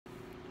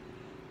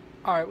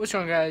Alright, what's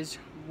going on, guys?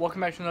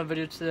 Welcome back to another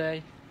video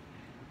today.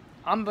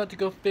 I'm about to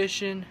go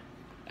fishing,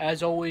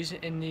 as always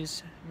in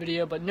this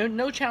video, but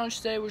no challenge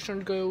today. We're just going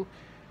to go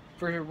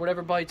for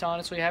whatever bites.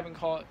 Honestly, I haven't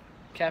caught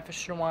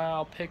catfish in a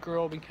while.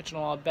 Pickerel, been catching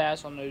a lot of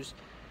bass on those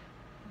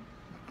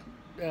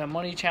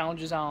money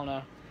challenges. I don't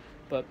know,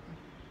 but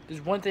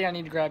there's one thing I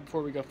need to grab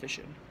before we go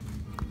fishing.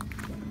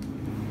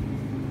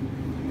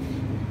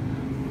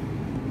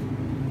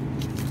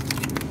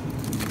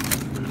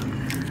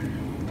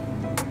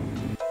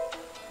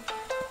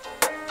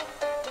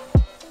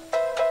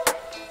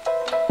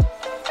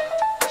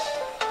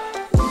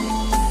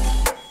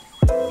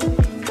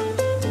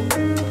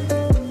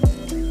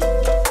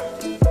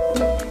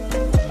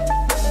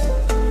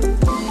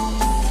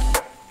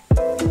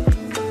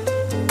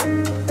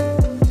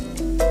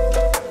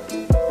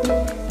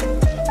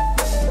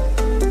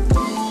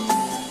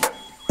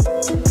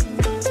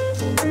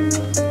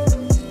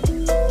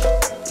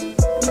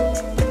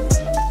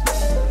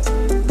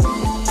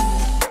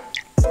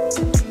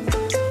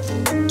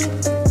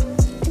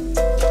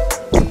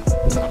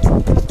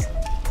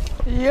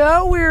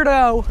 Yo,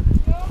 weirdo!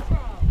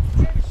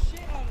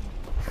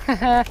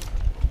 My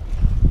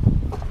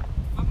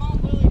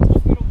mom literally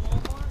took me to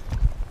Walmart.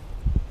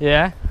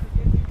 Yeah? To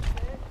get new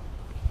shit.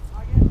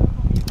 I get home,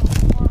 I'm eating the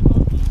Walmart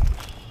monkey.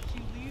 She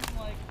leaves, I'm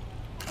like,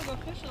 I'm gonna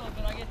go fish a little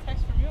bit. I get a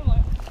text from you,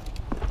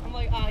 I'm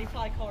like, ah, he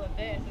probably caught a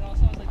bass. And all of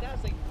a sudden I was like, that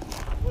was like,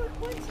 what a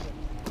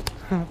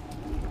coincidence.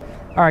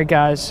 Alright,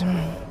 guys.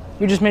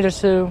 We just made it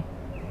to,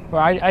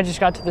 well, I just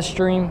got to the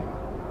stream.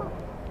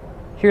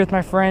 Here with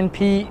my friend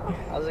Pete.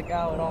 How's it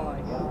going? Oh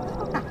my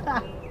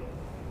god.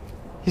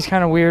 He's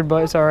kind of weird,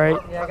 but it's alright.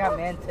 Yeah, I got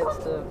man tits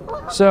too.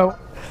 So,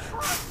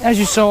 as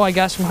you saw, I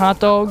got some hot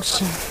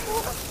dogs.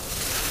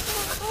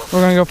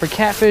 We're gonna go for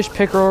catfish,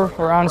 pickerel,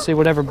 or honestly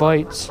whatever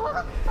bites.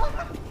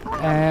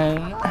 And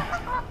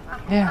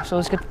yeah, so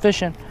let's get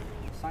fishing.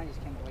 The sign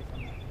just came away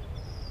from me.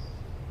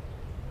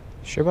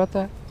 Sure about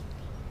that?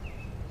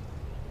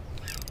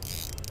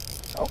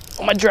 Oh,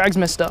 my drag's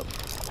messed up.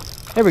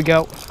 There we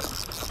go.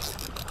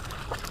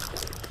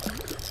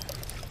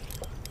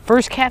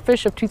 First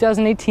catfish of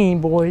 2018,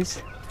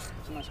 boys.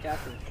 So much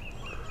catfish.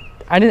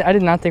 I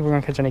did not think we were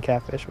gonna catch any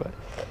catfish, but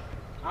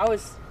I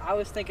was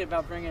thinking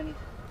about bringing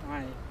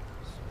my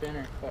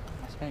spinner, my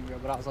spinning reel,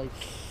 but I was like,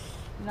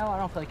 no, I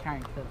don't feel like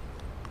carrying fish.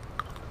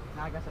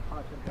 Now I guess I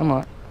probably should. come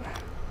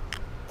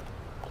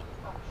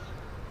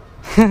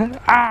on.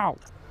 Ow!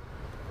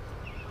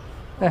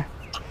 There.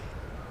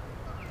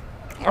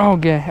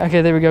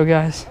 Okay, there we go,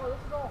 guys.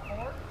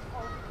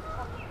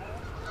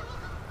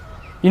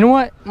 You know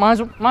what? Might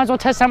as well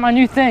test out my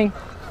new thing.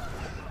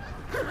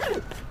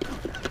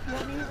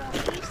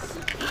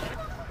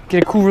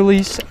 Get a cool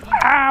release.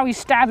 Ow, he's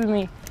stabbing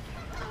me.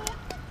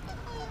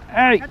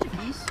 Hey. Catch a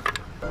piece.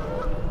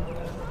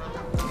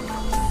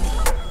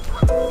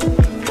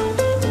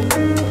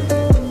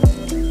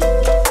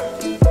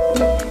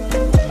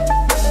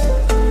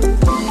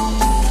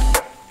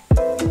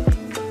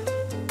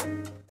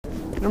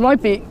 There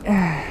might be.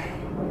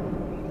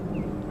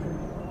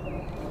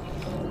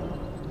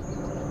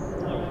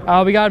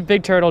 Oh, we got a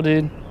big turtle,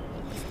 dude.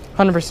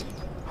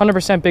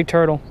 100% big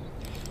turtle.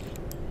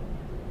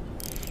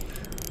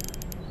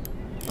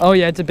 Oh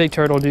yeah, it's a big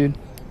turtle, dude.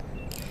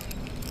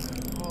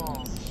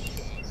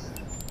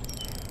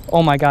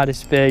 Oh my god,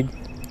 it's big.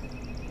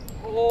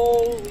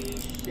 Holy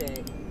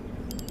shit.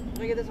 Let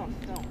me get this on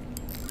film.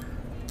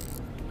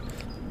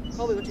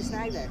 Colby, what you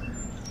snag there?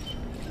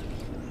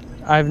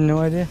 I have no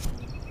idea.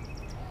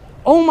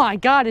 Oh my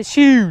god, it's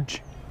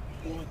huge.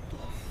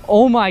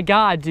 Oh my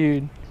god,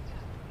 dude.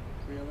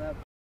 Reel up.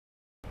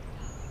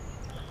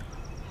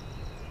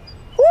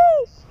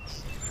 Woo!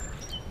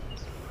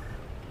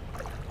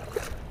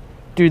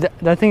 Dude,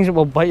 that thing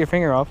will bite your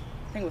finger off.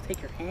 I think we'll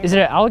take your hand. Is it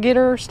an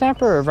alligator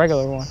snapper or a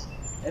regular one?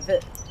 If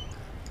it.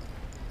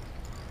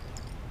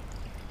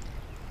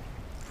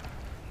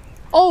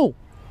 Oh!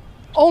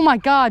 Oh my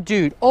god,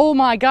 dude. Oh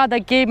my god,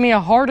 that gave me a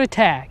heart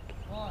attack.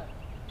 What?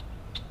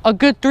 A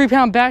good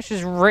 3-pound bass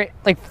just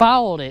like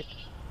fouled it.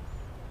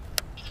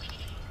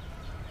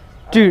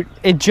 Dude,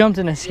 it jumped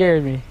and it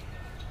scared me.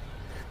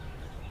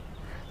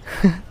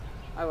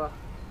 I will.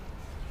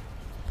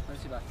 Let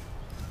me see back.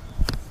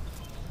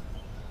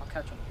 I'll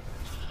catch him.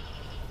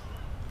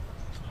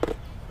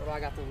 What do I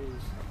got to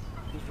lose?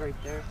 He's right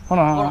there. Hold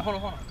on. Hold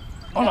on.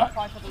 Hold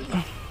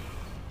on.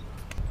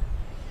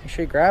 You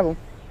should grab him.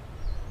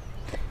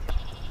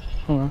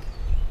 Hold on.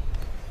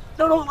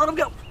 No, let him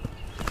go.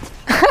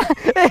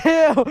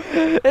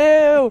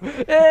 Ew,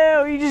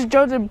 he just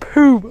jumped in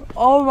poop.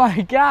 Oh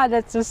my god,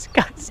 that's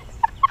disgusting.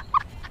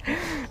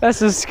 That's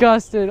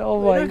disgusting.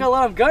 Oh my. You're not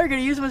gonna let him go, you're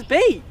gonna use him as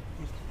bait.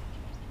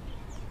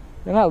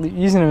 You're not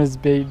using him as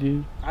bait,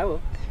 dude. I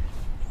will.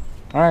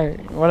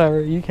 Alright,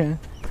 whatever, you can.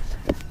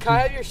 Can I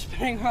have your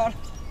spinning rod?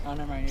 Oh,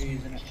 never mind, you're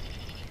using it.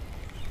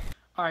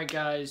 Alright,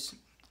 guys.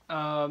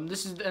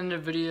 This is the end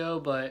of the video,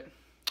 but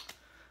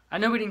I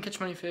know we didn't catch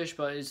many fish,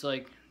 but it's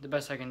like the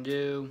best I can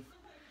do.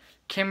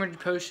 Cameron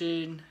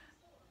posted,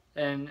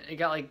 and it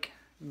got like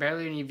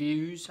barely any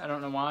views. I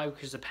don't know why,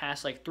 because the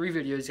past like 3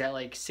 videos got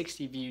like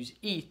 60 views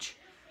each.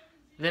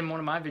 Then one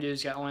of my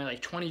videos got only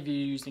like 20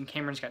 views, then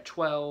Cameron's got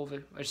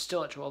 12. It's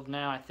still at 12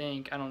 now, I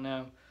think. I don't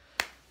know.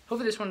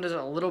 Hopefully this one does it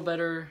a little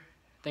better.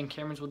 Then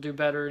Cameron's will do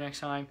better next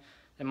time.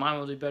 Then mine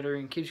will do better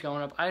and keeps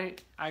going up. I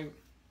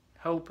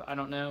hope. I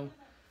don't know.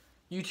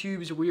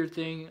 YouTube is a weird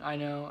thing. I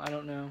know. I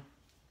don't know.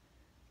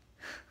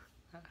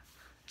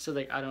 So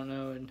like I don't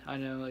know, and I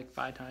know like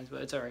 5 times,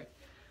 but it's alright.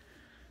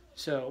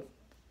 So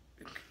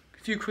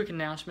a few quick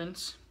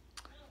announcements.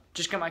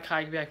 Just got my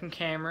kayak back from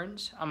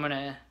Cameron's. I'm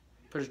gonna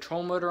put a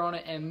troll motor on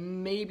it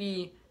and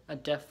maybe a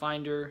depth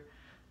finder.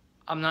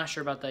 I'm not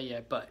sure about that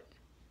yet, but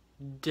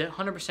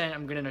 100%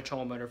 I'm getting a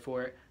troll motor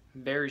for it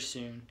very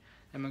soon.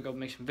 I'm gonna go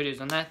make some videos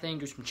on that thing,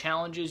 do some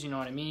challenges, you know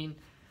what I mean?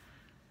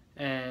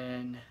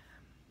 And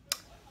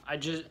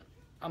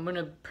I'm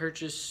gonna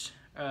purchase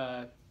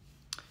a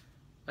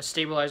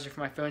stabilizer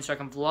for my phone so I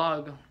can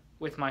vlog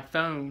with my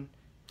phone,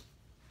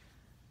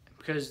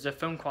 because the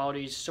phone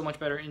quality is so much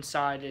better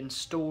inside in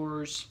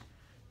stores.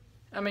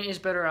 I mean, it's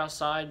better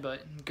outside,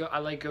 but I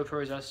like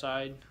GoPros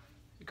outside.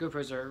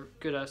 GoPros are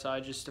good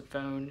outside, just the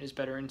phone is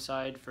better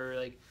inside for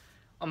like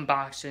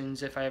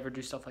unboxings if I ever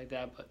do stuff like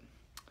that. But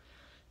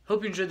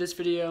hope you enjoyed this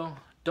video.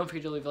 Don't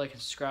forget to leave a like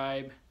and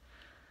subscribe.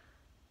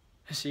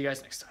 See you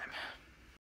guys next time.